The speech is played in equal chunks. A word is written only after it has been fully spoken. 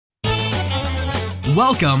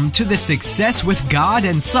Welcome to the Success with God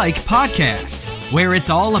and Psych podcast, where it's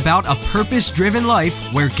all about a purpose-driven life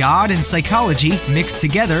where God and psychology mix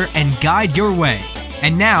together and guide your way.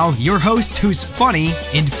 And now, your host who's funny,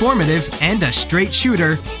 informative, and a straight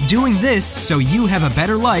shooter, doing this so you have a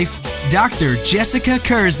better life, Dr. Jessica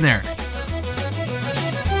Kersner.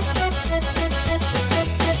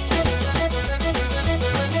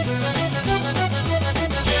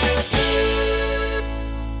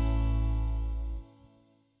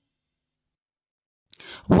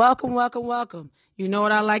 Welcome, welcome, welcome. You know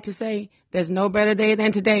what I like to say? There's no better day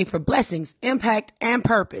than today for blessings, impact, and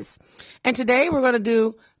purpose. And today we're going to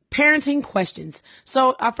do parenting questions.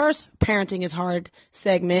 So our first parenting is hard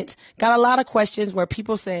segment got a lot of questions where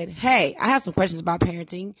people said, hey, I have some questions about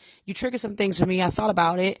parenting. You triggered some things for me. I thought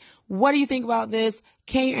about it. What do you think about this?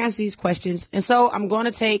 Can you answer these questions? And so I'm going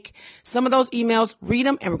to take some of those emails, read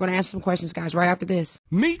them, and we're going to answer some questions, guys, right after this.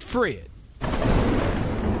 Meet Fred.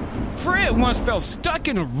 Fred once felt stuck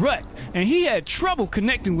in a rut, and he had trouble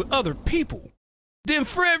connecting with other people. Then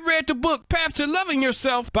Fred read the book Path to Loving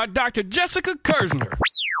Yourself by Dr. Jessica Kersner.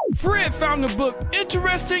 Fred found the book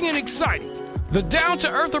interesting and exciting. The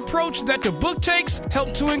down-to-earth approach that the book takes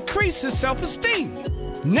helped to increase his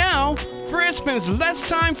self-esteem. Now, Fred spends less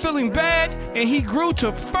time feeling bad, and he grew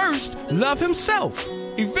to first love himself.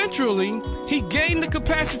 Eventually, he gained the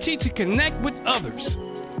capacity to connect with others.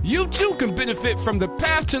 You too can benefit from the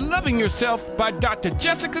Path to Loving Yourself by Dr.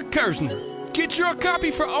 Jessica Kersner. Get your copy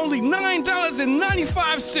for only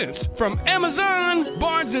 $9.95 from Amazon,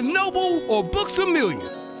 Barnes & Noble, or Books A Million.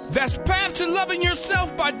 That's Path to Loving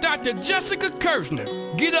Yourself by Dr. Jessica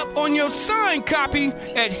Kersner. Get up on your signed copy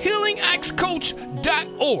at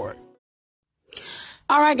healingaxcoach.org.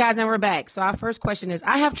 All right, guys, and we're back. So our first question is,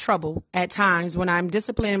 I have trouble at times when I'm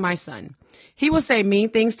disciplining my son. He will say mean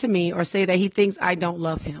things to me or say that he thinks I don't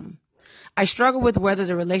love him. I struggle with whether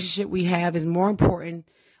the relationship we have is more important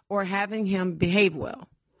or having him behave well.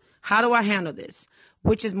 How do I handle this?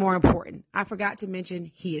 Which is more important? I forgot to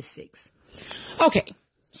mention he is 6. Okay.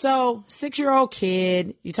 So 6-year-old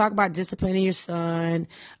kid, you talk about disciplining your son.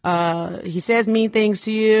 He says mean things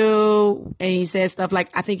to you and he says stuff like,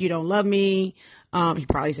 I think you don't love me. He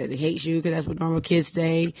probably says he hates you because that's what normal kids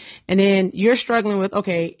say. And then you're struggling with,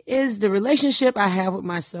 okay, is the relationship I have with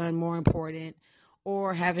my son more important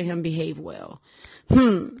or having him behave well?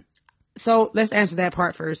 So let's answer that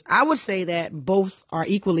part first. I would say that both are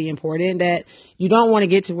equally important, that you don't want to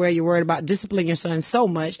get to where you're worried about disciplining your son so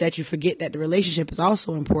much that you forget that the relationship is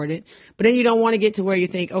also important. But then you don't want to get to where you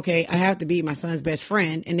think, okay, I have to be my son's best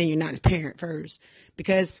friend. And then you're not his parent first,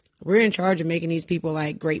 because we're in charge of making these people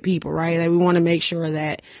like great people, right? Like we want to make sure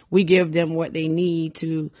that we give them what they need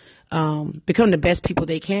to become the best people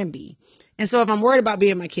they can be. And so if I'm worried about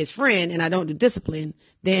being my kid's friend and I don't do discipline,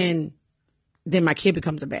 then my kid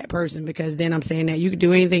becomes a bad person, because then I'm saying that you can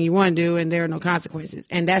do anything you want to do and there are no consequences.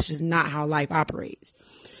 And that's just not how life operates.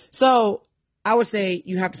 So I would say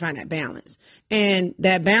you have to find that balance. And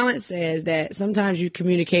that balance says that sometimes you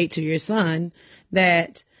communicate to your son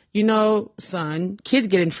that, you know, son, kids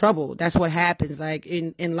get in trouble. That's what happens. Like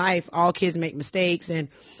in life, all kids make mistakes and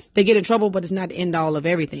they get in trouble, but it's not the end all of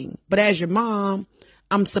everything. But as your mom,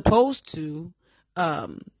 I'm supposed to,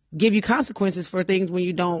 give you consequences for things when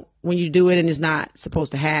you do it and it's not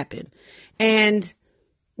supposed to happen. And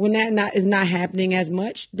when that is not happening as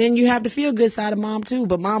much, then you have the feel good side of mom too.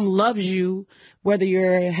 But mom loves you, whether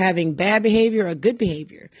you're having bad behavior or good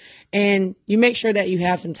behavior. And you make sure that you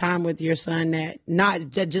have some time with your son that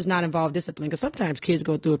just not involve discipline. Because sometimes kids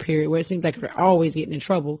go through a period where it seems like they're always getting in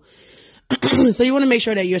trouble. So you want to make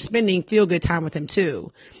sure that you're spending feel good time with him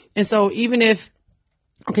too. And so even if,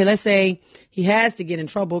 okay, let's say he has to get in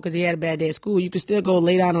trouble because he had a bad day at school, you can still go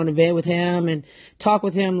lay down on the bed with him and talk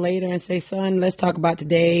with him later and say, son, let's talk about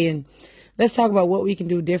today and let's talk about what we can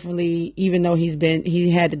do differently, even though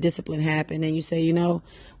he had the discipline happen. And you say, you know,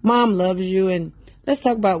 mom loves you and let's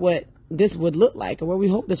talk about what this would look like or what we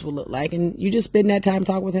hope this would look like. And you just spend that time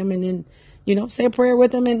talk with him and then, you know, say a prayer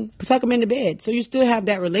with him and tuck him into bed. So you still have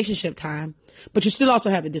that relationship time, but you still also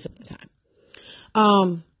have the discipline time.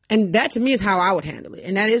 And that to me is how I would handle it.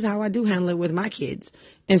 And that is how I do handle it with my kids.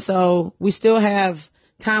 And so we still have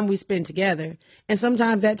time we spend together. And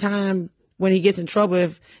sometimes that time when he gets in trouble,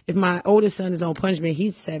 if my oldest son is on punishment,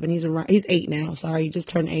 he's 7, he's 8 now. Sorry, he just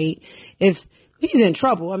turned 8. If he's in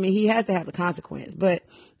trouble, I mean, he has to have the consequence. But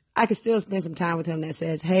I can still spend some time with him that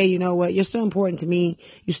says, hey, you know what? You're still important to me.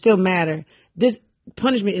 You still matter. This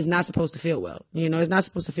punishment is not supposed to feel well. You know, it's not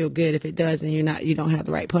supposed to feel good. If it does, then you don't have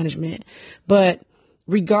the right punishment. But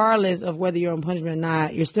regardless of whether you're on punishment or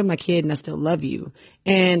not, you're still my kid and I still love you.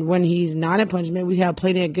 And when he's not in punishment, we have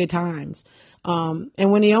plenty of good times. And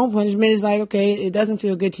when he's on punishment, it's like, okay, it doesn't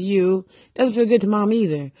feel good to you. It doesn't feel good to mom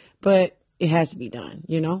either, but it has to be done,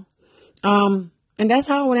 you know? And that's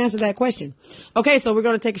how I would answer that question. Okay, so we're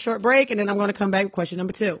going to take a short break and then I'm going to come back with question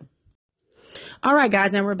number 2. All right,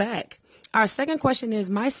 guys, and we're back. Our second question is,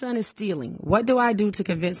 my son is stealing. What do I do to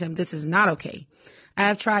convince him this is not okay? I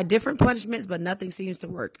have tried different punishments, but nothing seems to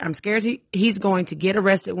work. I'm scared he's going to get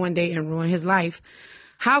arrested one day and ruin his life.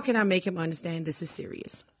 How can I make him understand this is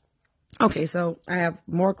serious? Okay, so I have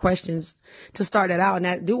more questions to start that out. And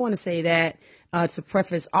I do want to say that to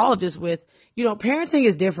preface all of this with, you know, parenting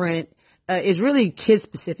is different. It's really kid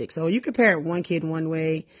specific. So you can parent one kid one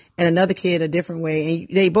way and another kid a different way,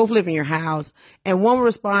 and they both live in your house, and one will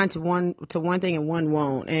respond to one thing and one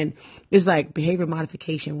won't. And it's like behavior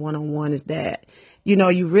modification 101 is that, you know,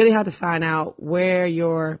 you really have to find out where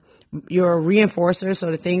your reinforcers,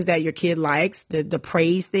 so the things that your kid likes, the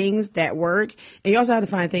praise things that work. And you also have to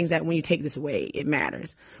find things that when you take this away, it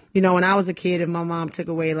matters. You know, when I was a kid, if my mom took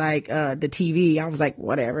away like the TV, I was like,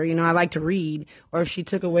 whatever, you know, I like to read. Or if she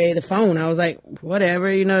took away the phone, I was like,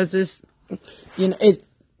 whatever, you know, it's just, you know,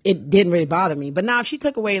 it didn't really bother me. But now if she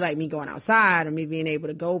took away like me going outside or me being able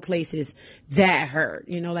to go places, that hurt,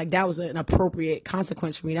 you know, like that was an appropriate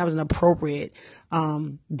consequence for me. That was an appropriate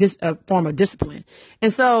form of discipline.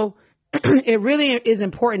 And so it really is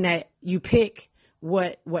important that you pick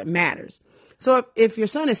what matters. So if your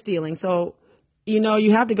son is stealing, so, you know,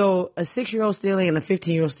 you have to go, a 6-year-old stealing and a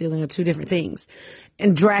 15-year-old stealing are two different things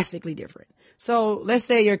and drastically different. So let's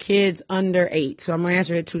say your kid's under 8. So I'm going to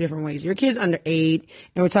answer it 2 different ways. Your kid's under 8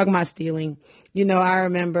 and we're talking about stealing. You know, I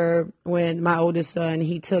remember when my oldest son,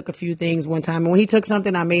 he took a few things one time, and when he took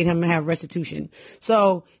something, I made him have restitution.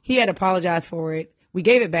 So he had to apologize for it. We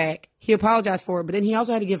gave it back. He apologized for it, but then he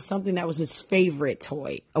also had to give something that was his favorite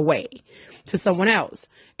toy away to someone else.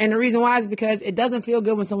 And the reason why is because it doesn't feel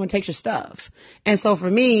good when someone takes your stuff. And so for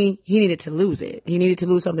me, he needed to lose it. He needed to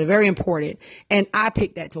lose something very important. And I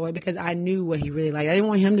picked that toy because I knew what he really liked. I didn't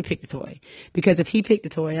want him to pick the toy, because if he picked the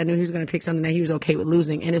toy, I knew he was going to pick something that he was okay with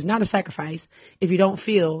losing. And it's not a sacrifice if you don't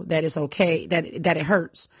feel that it's okay, that it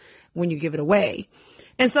hurts when you give it away.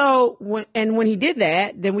 And so when he did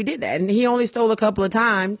that, then we did that. And he only stole a couple of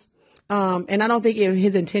times. And I don't think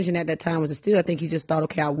his intention at that time was to steal. I think he just thought,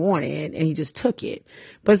 okay, I want it, and he just took it.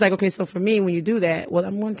 But it's like, okay, so for me, when you do that, well,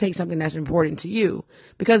 I'm going to take something that's important to you,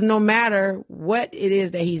 because no matter what it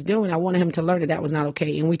is that he's doing, I wanted him to learn that was not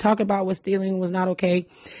okay. And we talked about what stealing was not okay.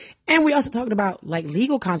 And we also talked about like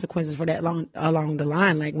legal consequences for that along the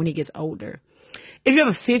line, like when he gets older. If you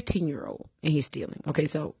have a 15-year-old and he's stealing, okay,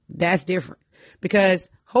 so that's different.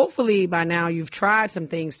 Because hopefully by now you've tried some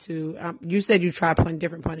things you said you tried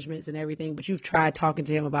different punishments and everything, but you've tried talking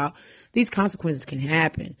to him about these consequences can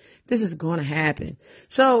happen. This is going to happen.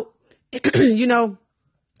 So, you know,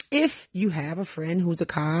 if you have a friend who's a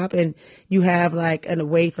cop and you have like a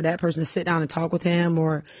way for that person to sit down and talk with him,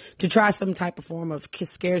 or to try some type of form of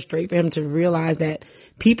scare straight for him to realize that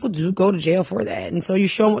people do go to jail for that. And so you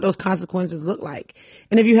show him what those consequences look like.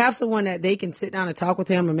 And if you have someone that they can sit down and talk with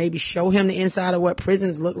him and maybe show him the inside of what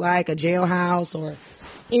prisons look like, a jailhouse or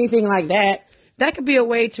anything like that, that could be a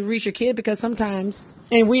way to reach your kid, because sometimes,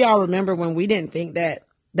 and we all remember when we didn't think that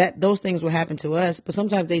those things would happen to us, but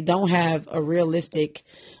sometimes they don't have a realistic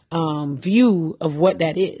view of what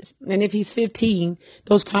that is. And if he's 15,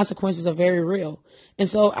 those consequences are very real. And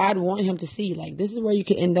so I'd want him to see, like, this is where you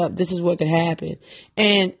could end up. This is what could happen.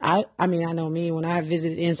 And I mean, I know me, when I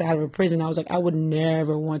visited inside of a prison, I was like, I would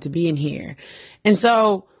never want to be in here. And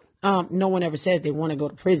so no one ever says they want to go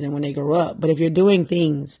to prison when they grow up. But if you're doing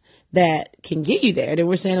things that can get you there, then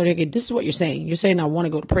we're saying, okay, this is what you're saying. You're saying, I want to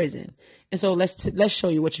go to prison. And so let's show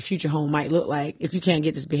you what your future home might look like if you can't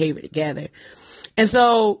get this behavior together. And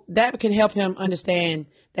so that can help him understand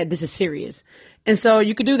that this is serious. And so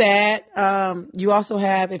you could do that. You also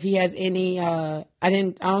have, if he has any, I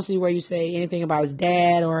don't see where you say anything about his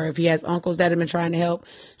dad, or if he has uncles that have been trying to help.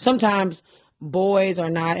 Sometimes boys are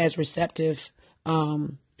not as receptive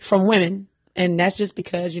from women. And that's just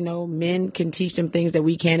because, you know, men can teach them things that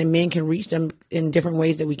we can, and men can reach them in different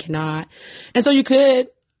ways that we cannot. And so you could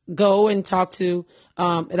go and talk to,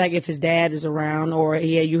 like if his dad is around, or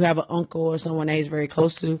you have an uncle or someone that he's very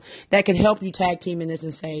close to that can help you tag team in this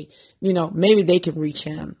and say, you know, maybe they can reach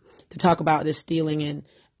him to talk about this stealing and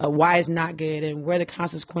why it's not good and where the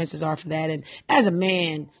consequences are for that. And as a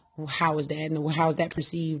man, how is that, and how is that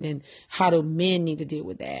perceived, and how do men need to deal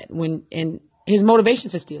with that and his motivation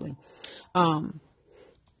for stealing.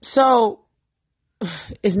 So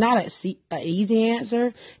it's not a easy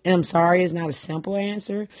answer, and I'm sorry, it's not a simple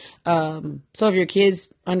answer. So if your kid's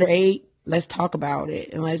under 8, let's talk about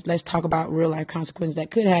it, and let's talk about real life consequences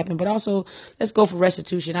that could happen. But also, let's go for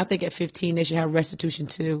restitution. I think at 15 they should have restitution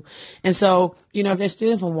too. And so, if they're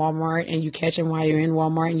stealing from Walmart and you catch them while you're in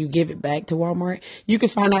Walmart and you give it back to Walmart, you can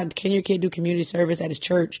find out, can your kid do community service at his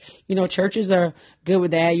church? Churches are good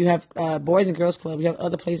with that. You have Boys and Girls Club. You have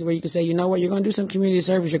other places where you can say, you know what, you're going to do some community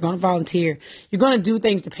service. You're going to volunteer. You're going to do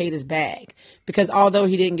things to pay this back. Because although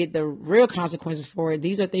he didn't get the real consequences for it,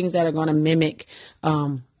 these are things that are going to mimic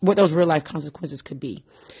what those real life consequences could be.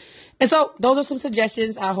 And so those are some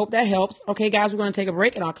suggestions. I hope that helps. Okay, guys, we're going to take a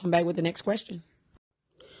break and I'll come back with the next question.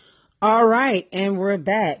 All right, and we're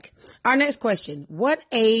back. Our next question: what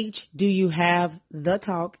age do you have the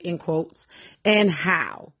talk, in quotes, and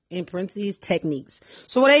how, in parentheses, techniques?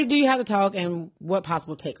 So what age do you have the talk, and what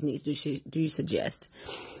possible techniques do you suggest?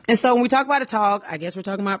 And so when we talk about the talk, I guess we're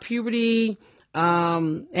talking about puberty,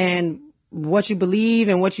 and what you believe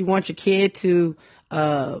and what you want your kid to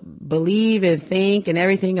believe and think and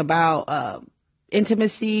everything about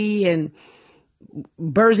intimacy and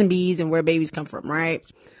birds and bees and where babies come from, right?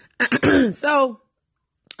 So,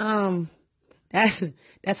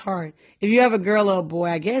 that's hard. If you have a girl or a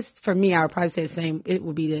boy, I guess for me, I would probably say the same. It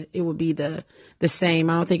would be the same.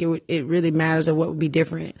 I don't think it really matters or what would be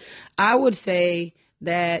different. I would say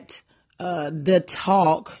that, the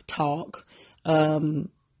talk,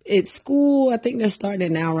 at school, I think they're starting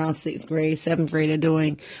it now around 6th grade, 7th grade. They're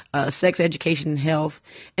doing, sex education and health.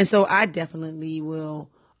 And so I definitely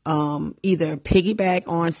will, either piggyback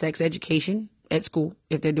on sex education at school,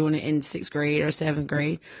 if they're doing it in 6th grade or 7th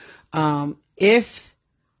grade. If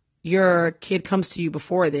your kid comes to you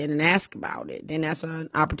before then and asks about it, then that's an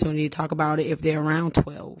opportunity to talk about it. If they're around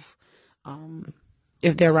 12,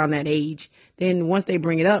 if they're around that age, then once they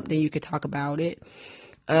bring it up, then you could talk about it.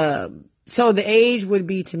 So the age would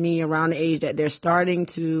be, to me, around the age that they're starting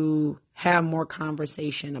to have more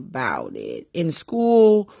conversation about it in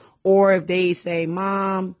school, or if they say,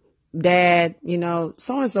 Mom, Dad,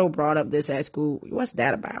 so-and-so brought up this at school. What's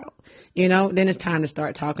that about? Then it's time to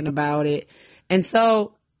start talking about it. And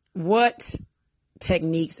so what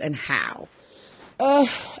techniques and how?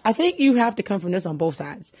 I think you have to come from this on both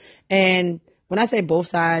sides. And when I say both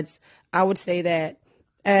sides, I would say that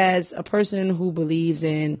as a person who believes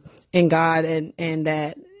in God and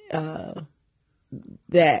that,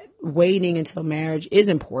 that waiting until marriage is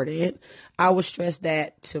important, I would stress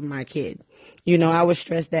that to my kid. I would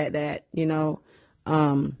stress that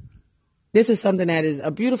this is something that is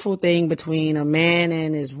a beautiful thing between a man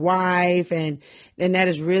and his wife, and that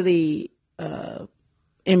is really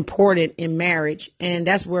important in marriage. And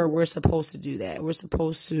that's where we're supposed to do that. We're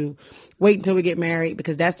supposed to wait until we get married,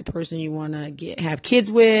 because that's the person you want to have kids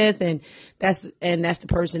with, and that's the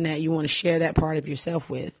person that you want to share that part of yourself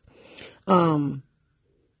with. But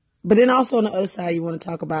then also on the other side, you want to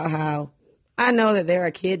talk about how I know that there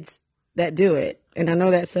are kids that do it. And I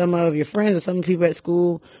know that some of your friends or some people at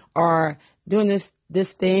school are doing this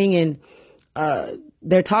thing, and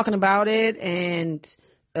they're talking about it, and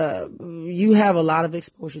you have a lot of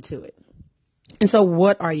exposure to it. And so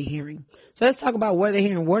what are you hearing? So let's talk about what they're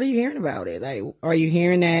hearing. What are you hearing about it? Like, are you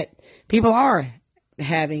hearing that people are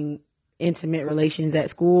having intimate relations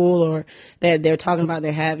at school, or that they're talking about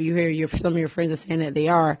you hear some of your friends are saying that they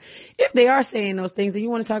are? If they are saying those things, then you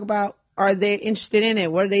want to talk about, are they interested in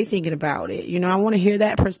it? What are they thinking about it? I want to hear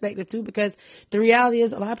that perspective too, because the reality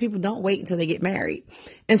is a lot of people don't wait until they get married.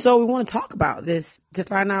 And so we want to talk about this to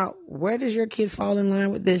find out, where does your kid fall in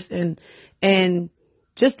line with this, and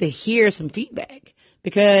just to hear some feedback.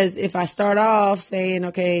 Because if I start off saying,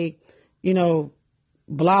 okay,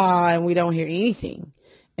 blah, and we don't hear anything,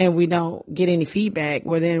 and we don't get any feedback,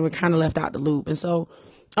 well, then we're kind of left out the loop. And so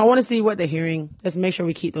I want to see what they're hearing. Let's make sure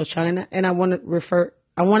we keep those channels. And I want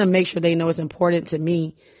to make sure they know it's important to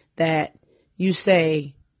me that you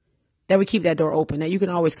say that we keep that door open, that you can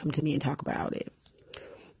always come to me and talk about it.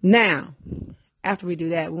 Now, after we do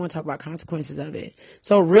that, we want to talk about consequences of it.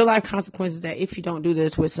 So real life consequences, that if you don't do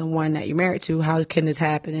this with someone that you're married to, how can this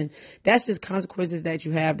happen? And that's just consequences that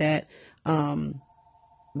you have that,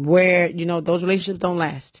 where, those relationships don't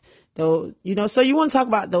last. Though, so you want to talk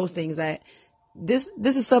about those things, that this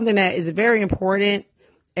is something that is very important,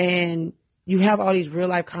 and you have all these real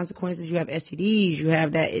life consequences. You have STDs, you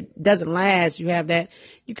have that it doesn't last, you have that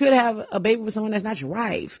you could have a baby with someone that's not your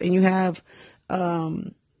wife, and you have,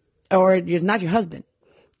 or you're not your husband.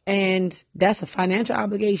 And that's a financial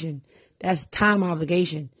obligation. That's time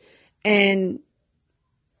obligation. And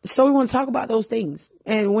So we want to talk about those things.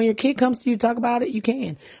 And when your kid comes to you, talk about it, you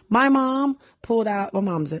can. My mom's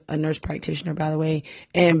a nurse practitioner, by the way.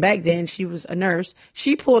 And back then she was a nurse.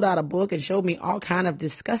 She pulled out a book and showed me all kind of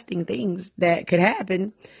disgusting things that could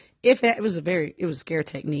happen. It was a scare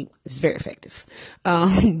technique. It's very effective.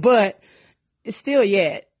 But it's still,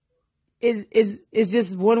 it's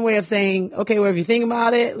just one way of saying, okay, well, if you think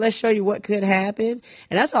about it, let's show you what could happen.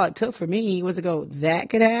 And that's all it took for me was to go,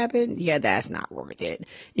 that could happen. Yeah, that's not worth it.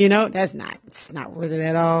 It's not worth it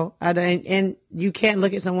at all. And you can't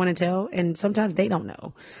look at someone and tell, and sometimes they don't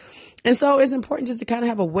know. And so it's important just to kind of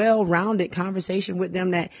have a well-rounded conversation with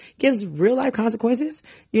them that gives real life consequences,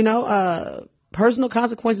 personal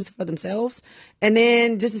consequences for themselves. And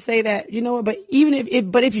then just to say that,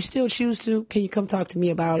 but if you still choose to, can you come talk to me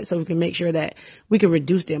about it so we can make sure that we can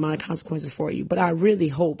reduce the amount of consequences for you? But I really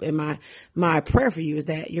hope, and my prayer for you is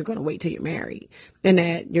that you're going to wait till you're married, and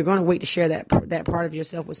that you're going to wait to share that part of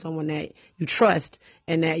yourself with someone that you trust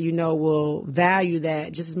and that will value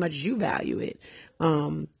that just as much as you value it.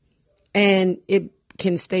 And it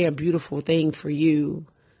can stay a beautiful thing for you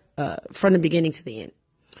from the beginning to the end.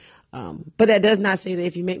 But that does not say that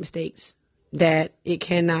if you make mistakes that it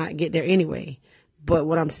cannot get there anyway. But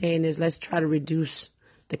what I'm saying is let's try to reduce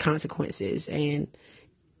the consequences and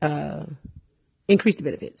increase the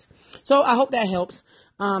benefits. So I hope that helps.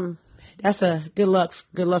 That's a good luck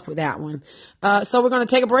with that one. So we're going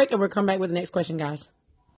to take a break and we'll come back with the next question, guys.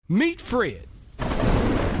 Meet Fred.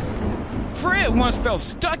 Fred once felt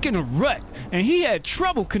stuck in a rut and he had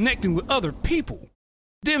trouble connecting with other people.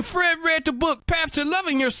 Then Fred read the book Path to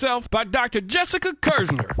Loving Yourself by Dr. Jessica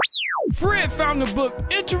Kersner. Fred found the book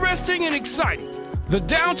interesting and exciting. The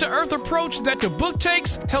down-to-earth approach that the book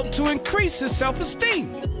takes helped to increase his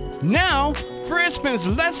self-esteem. Now, Fred spends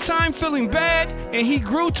less time feeling bad and he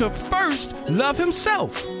grew to first love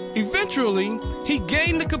himself. Eventually, he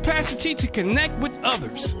gained the capacity to connect with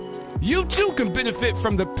others. You too can benefit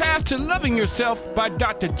from the Path to Loving Yourself by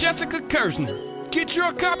Dr. Jessica Kersner. Get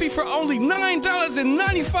your copy for only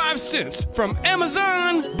 $9.95 from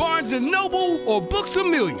Amazon, Barnes & Noble, or Books A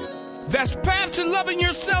Million. That's Path to Loving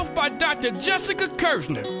Yourself by Dr. Jessica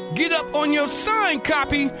Kersner. Get up on your signed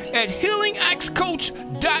copy at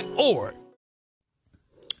healingaxcoach.org.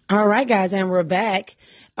 All right, guys, and we're back.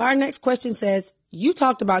 Our next question says, you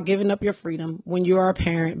talked about giving up your freedom when you are a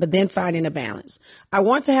parent, but then finding a balance. I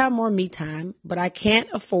want to have more me time, but I can't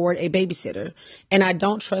afford a babysitter, and I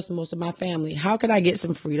don't trust most of my family. How could I get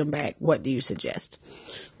some freedom back? What do you suggest?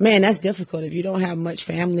 Man, that's difficult if you don't have much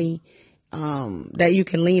family that you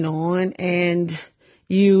can lean on, and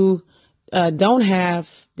you don't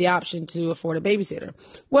have the option to afford a babysitter.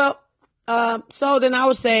 Well, so then I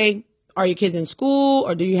would say, are your kids in school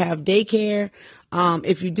or do you have daycare?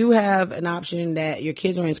 If you do have an option that your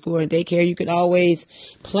kids are in school or in daycare, you could always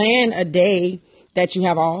plan a day that you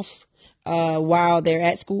have off while they're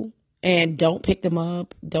at school, and don't pick them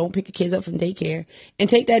up. Don't pick your kids up from daycare, and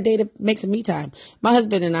take that day to make some me time. My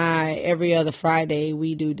husband and I, every other Friday,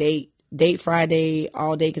 we do date Friday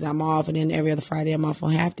all day because I'm off, and then every other Friday I'm off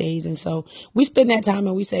on half days. And so we spend that time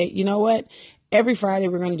and we say, you know what? Every Friday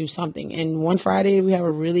we're going to do something. And one Friday we have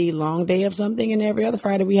a really long day of something. And every other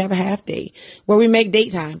Friday we have a half day where we make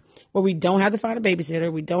date time, where we don't have to find a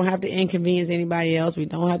babysitter. We don't have to inconvenience anybody else. We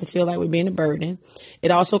don't have to feel like we're being a burden.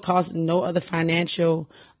 It also costs no other financial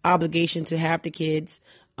obligation to have the kids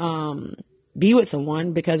be with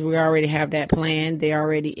someone because we already have that plan. They're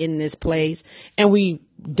already in this place, and we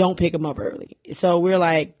don't pick them up early. So we're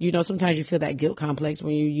like, sometimes you feel that guilt complex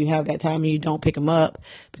when you have that time and you don't pick them up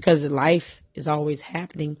because life is always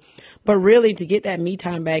happening. But really, to get that me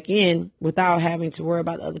time back in without having to worry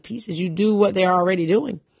about the other pieces, you do what they're already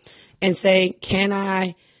doing and say, can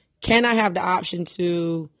I have the option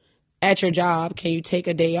to, at your job, can you take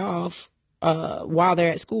a day off while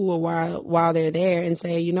they're at school or while they're there, and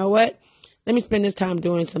say, you know what? Let me spend this time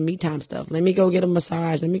doing some me time stuff. Let me go get a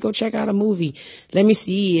massage. Let me go check out a movie. Let me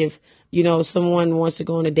see if, someone wants to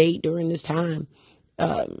go on a date during this time.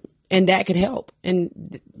 And that could help.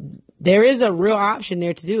 And there is a real option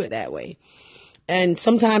there to do it that way. And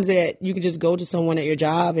sometimes you can just go to someone at your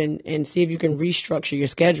job and see if you can restructure your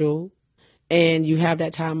schedule, and you have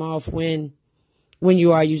that time off when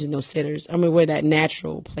you are using those sitters. Where that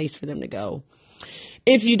natural place for them to go.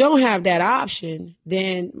 If you don't have that option,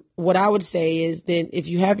 then what I would say is then if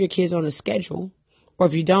you have your kids on a schedule, or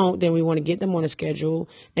if you don't, then we want to get them on a schedule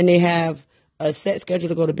and they have a set schedule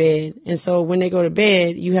to go to bed. And so when they go to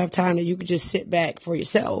bed, you have time that you could just sit back for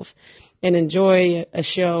yourself and enjoy a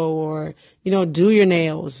show, or, do your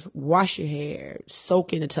nails, wash your hair,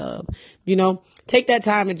 soak in a tub, take that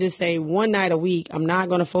time and just say one night a week, I'm not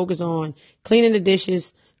going to focus on cleaning the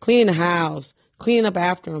dishes, cleaning the house, cleaning up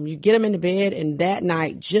after them. You get them into bed, and that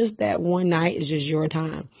night, just that one night, is just your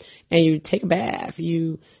time. And you take a bath,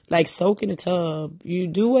 you like soak in the tub, you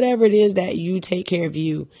do whatever it is that you take care of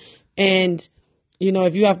you. And, you know,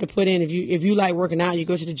 if you have to put in, if you like working out, you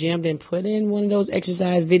go to the gym, then put in one of those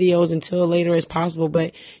exercise videos until later as possible.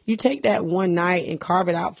 But you take that one night and carve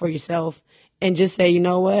it out for yourself and just say, you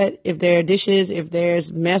know what, if there are dishes, if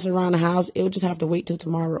there's mess around the house, it'll just have to wait till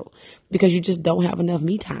tomorrow because you just don't have enough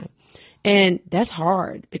me time. And that's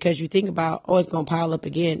hard because you think about, oh, it's going to pile up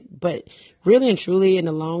again. But really and truly, in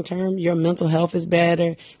the long term, your mental health is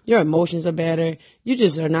better. Your emotions are better. You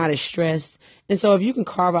just are not as stressed. And so if you can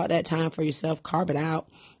carve out that time for yourself, carve it out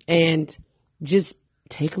and just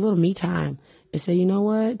take a little me time and say, you know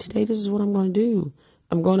what, today this is what I'm going to do.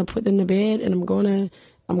 I'm going to put them to bed and I'm going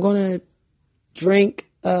to drink.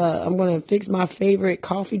 I'm going to fix my favorite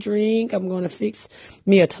coffee drink. I'm going to fix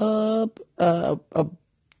me a tub, a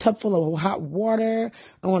tub full of hot water.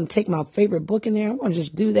 I want to take my favorite book in there. I want to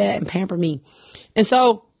just do that and pamper me. And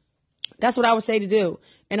so that's what I would say to do.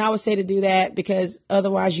 And I would say to do that because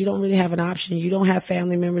otherwise you don't really have an option. You don't have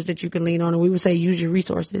family members that you can lean on. And we would say use your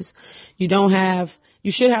resources. You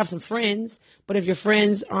should have some friends, but if your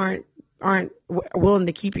friends aren't willing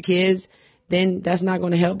to keep your kids, then that's not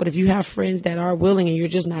going to help. But if you have friends that are willing and you're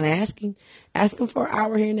just not asking, ask them for an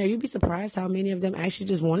hour here and there. You'd be surprised how many of them actually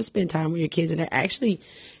just want to spend time with your kids. And they're actually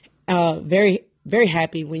very, very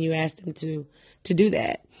happy when you ask them to do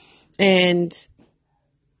that. And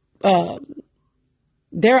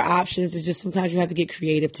there are options. It's just sometimes you have to get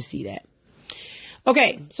creative to see that.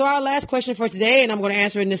 Okay, so our last question for today, and I'm going to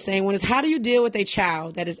answer in the same one, is how do you deal with a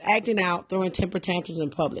child that is acting out, throwing temper tantrums in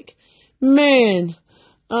public? Man,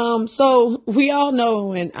 so we all know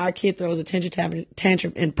when our kid throws a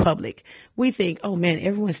tantrum in public, we think, oh man,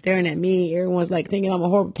 everyone's staring at me. Everyone's like thinking I'm a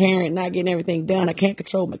horrible parent, not getting everything done. I can't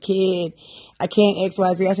control my kid. I can't X,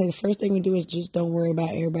 Y, Z. I say the first thing we do is just don't worry about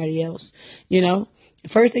everybody else. You know, the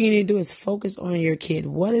first thing you need to do is focus on your kid.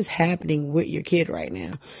 What is happening with your kid right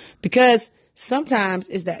now? Because sometimes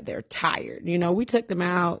it's that they're tired. You know, we took them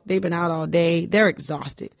out. They've been out all day. They're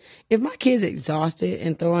exhausted. If my kid's exhausted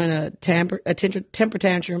and throwing a temper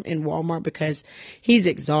tantrum in Walmart because he's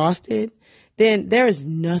exhausted, then there is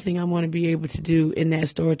nothing I'm going to be able to do in that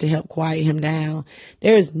store to help quiet him down.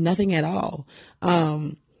 There is nothing at all.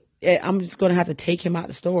 I'm just going to have to take him out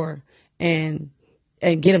the store and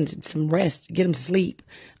get him some rest, get him to sleep.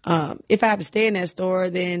 If I have to stay in that store,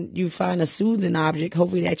 then you find a soothing object,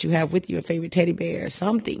 hopefully that you have with you, a favorite teddy bear or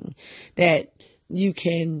something that you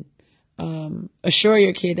can assure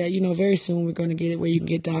your kid that, you know, very soon we're going to get it where you can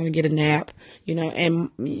get down and get a nap, you know,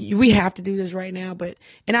 and we have to do this right now.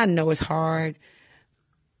 And I know it's hard,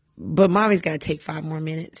 but mommy's got to take 5 more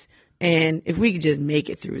minutes. And if we could just make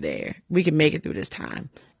it through there, we can make it through this time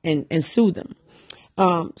and soothe them.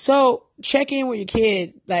 So check in with your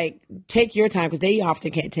kid, like take your time because they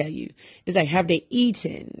often can't tell you. It's like, have they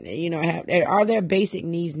eaten? You know, are their basic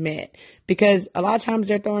needs met? Because a lot of times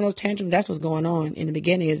they're throwing those tantrums. That's what's going on in the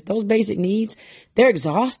beginning is those basic needs. They're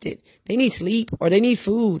exhausted. They need sleep or they need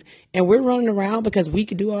food. And we're running around because we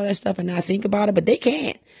could do all that stuff and not think about it, but they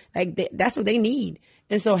can't. Like that's what they need.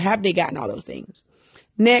 And so have they gotten all those things?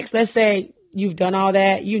 Next, let's say you've done all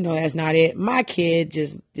that. You know that's not it. My kid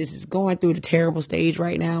just is going through the terrible stage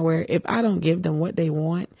right now where if I don't give them what they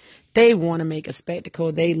want to make a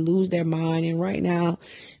spectacle. They lose their mind. And right now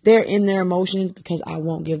they're in their emotions because I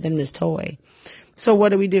won't give them this toy. So what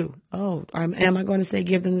do? Oh, am I going to say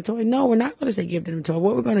give them the toy? No, we're not going to say give them the toy.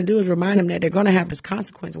 What we're going to do is remind them that they're going to have this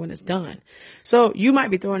consequence when it's done. So you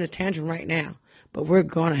might be throwing this tantrum right now, but we're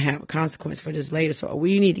going to have a consequence for this later. So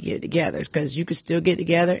we need to get it together because you could still get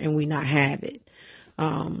together and we not have it.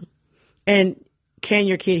 And can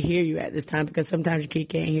your kid hear you at this time? Because sometimes your kid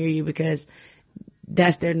can't hear you because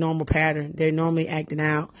that's their normal pattern. They're normally acting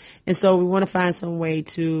out. And so we want to find some way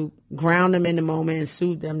to ground them in the moment and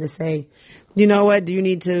soothe them to say, you know what, do you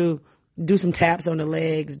need to do some taps on the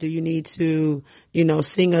legs? Do you need to, you know,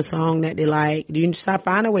 sing a song that they like? Do you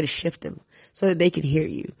find a way to shift them so that they can hear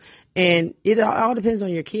you? And it all depends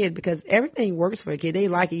on your kid because everything works for a kid. They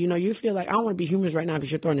like it. You know, you feel like, I don't want to be humorous right now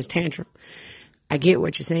because you're throwing this tantrum. I get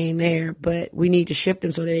what you're saying there, but we need to shift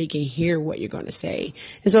them so that they can hear what you're going to say.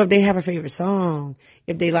 And so if they have a favorite song,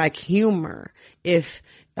 if they like humor, if,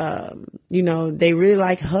 you know, they really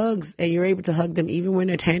like hugs and you're able to hug them even when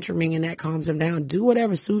they're tantruming and that calms them down, do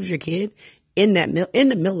whatever soothes your kid in the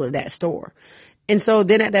middle of that store. And so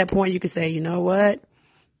then at that point you can say, you know what?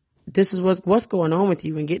 This is what's going on with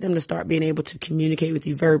you and get them to start being able to communicate with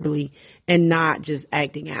you verbally and not just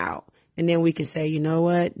acting out. And then we can say, you know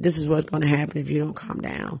what, this is what's going to happen if you don't calm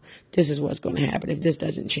down. This is what's going to happen if this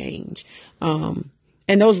doesn't change. And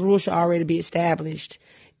those rules should already be established.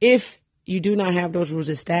 If you do not have those rules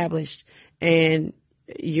established and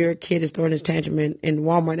your kid is throwing his tantrum in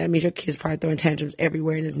Walmart, that means your kid's probably throwing tantrums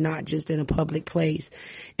everywhere, and it's not just in a public place.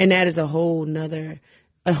 And that is a whole nother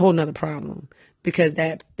problem, because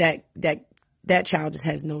that child just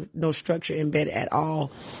has no structure embedded at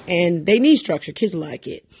all. And they need structure. Kids like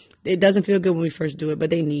it. It doesn't feel good when we first do it, but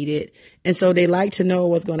they need it. And so they like to know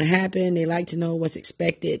what's going to happen. They like to know what's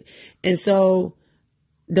expected. And so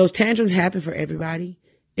those tantrums happen for everybody.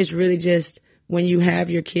 It's really just when you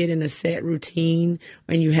have your kid in a set routine,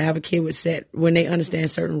 when you have a kid when they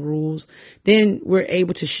understand certain rules, then we're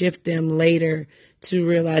able to shift them later to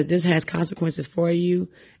realize this has consequences for you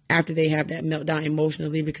after they have that meltdown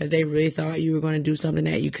emotionally because they really thought you were going to do something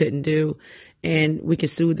that you couldn't do, and we can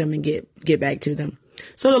soothe them and get back to them.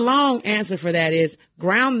 So the long answer for that is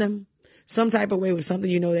ground them some type of way with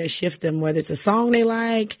something, that shifts them, whether it's a song they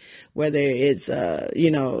like, whether it's, a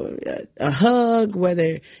hug,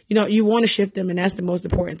 whether, you want to shift them. And that's the most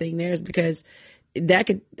important thing there, is because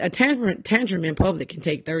a tantrum in public can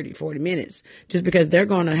take 30, 40 minutes just because they're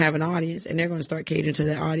going to have an audience and they're going to start catering to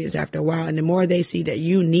that audience after a while. And the more they see that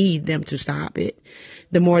you need them to stop it,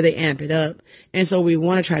 the more they amp it up. And so we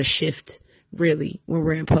want to try to shift really when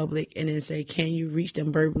we're in public and then say, can you reach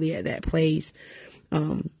them verbally at that place?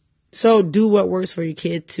 So do what works for your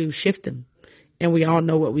kid to shift them. And we all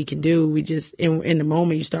know what we can do. We just, in the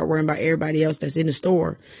moment, you start worrying about everybody else that's in the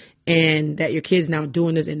store and that your kid's now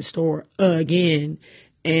doing this in the store again.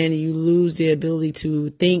 And you lose the ability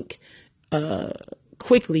to think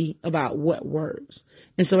quickly about what works.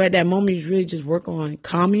 And so at that moment, you really just work on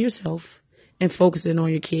calming yourself and focusing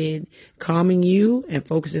on your kid, calming you and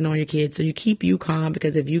focusing on your kid. So you keep you calm,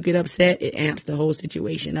 because if you get upset, it amps the whole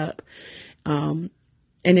situation up.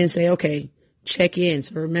 And then say, okay, check in.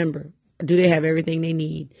 So remember, do they have everything they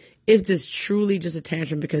need? If this truly just a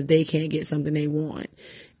tantrum because they can't get something they want.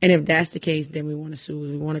 And if that's the case, then we want to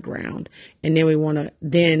soothe, we want to ground. And then we want to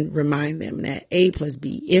then remind them that A plus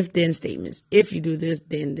B, if then statements. If you do this,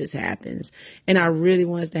 then this happens. And I really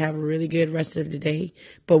want us to have a really good rest of the day,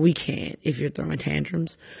 but we can't if you're throwing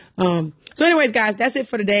tantrums. So anyways, guys, that's it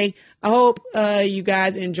for today. I hope you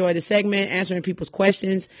guys enjoy the segment, answering people's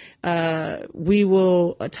questions. We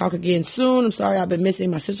will talk again soon. I'm sorry I've been missing.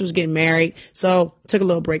 My sister was getting married, so took a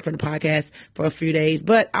little break from the podcast for a few days.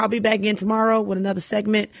 But I'll be back again tomorrow with another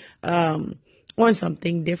segment on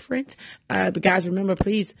something different. But guys, remember,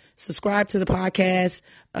 please subscribe to the podcast.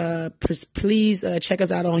 Please check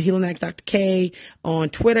us out on Healing Axe Dr. K on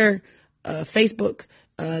Twitter, Facebook,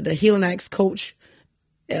 the Healing Axe Coach.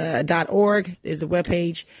 .org is the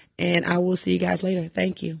webpage, and I will see you guys later.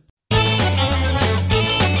 Thank you.